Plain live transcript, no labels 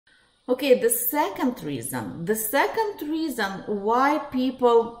Okay, the second reason why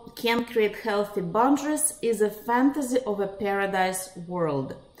people can create healthy boundaries is a fantasy of a paradise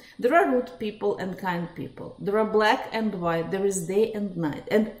world. There are rude people and kind people. There are black and white. There is day and night.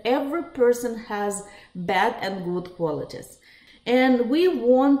 And every person has bad and good qualities. And we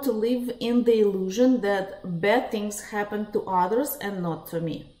want to live in the illusion that bad things happen to others and not to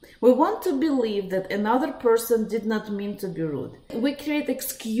me. We want to believe that another person did not mean to be rude. We create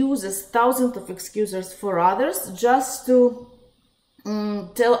excuses, thousands of excuses for others just to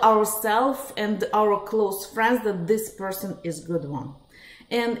tell ourselves and our close friends that this person is good one.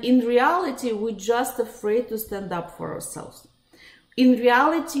 And in reality, we're just afraid to stand up for ourselves. In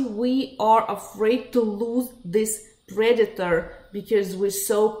reality, we are afraid to lose this predator because we're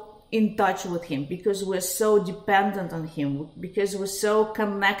so in touch with him, because we're so dependent on him, because we're so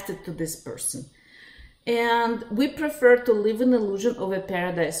connected to this person. And we prefer to live in illusion of a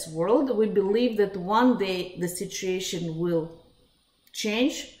paradise world. We believe that one day the situation will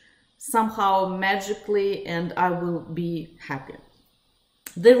change somehow magically and I will be happy.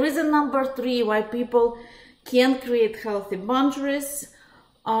 The reason number 3 why people can create healthy boundaries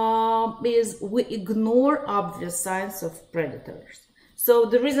is we ignore obvious signs of predators. So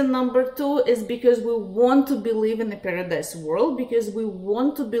the reason number 2 is because we want to believe in a paradise world, because we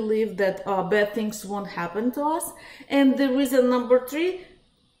want to believe that bad things won't happen to us. And the reason number 3,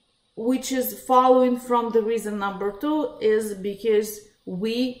 which is following from the reason number 2, is because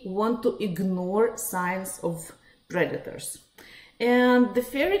we want to ignore signs of predators. And the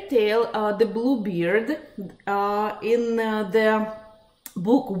fairy tale, The Bluebeard, in the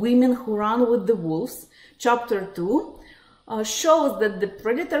book Women Who Run with the Wolves, chapter 2, shows that the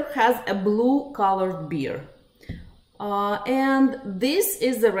predator has a blue-colored beard. And this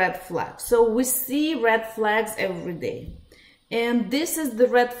is a red flag. So we see red flags every day. And this is the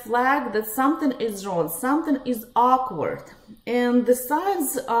red flag that something is wrong, something is awkward. And the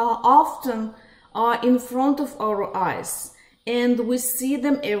signs often are in front of our eyes. And we see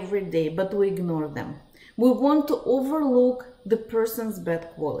them every day, but we ignore them. We want to overlook the person's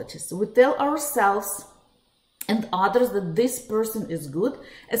bad qualities. We tell ourselves and others that this person is good,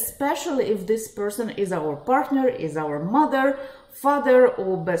 especially if this person is our partner, is our mother, father,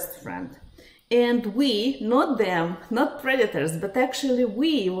 or best friend. And we, not them, not predators, but actually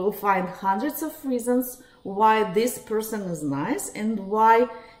we will find hundreds of reasons why this person is nice and why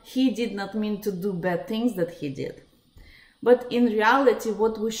he did not mean to do bad things that he did. But in reality,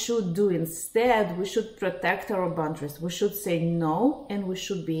 what we should do instead, we should protect our boundaries. We should say no, and we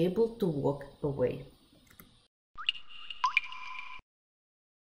should be able to walk away.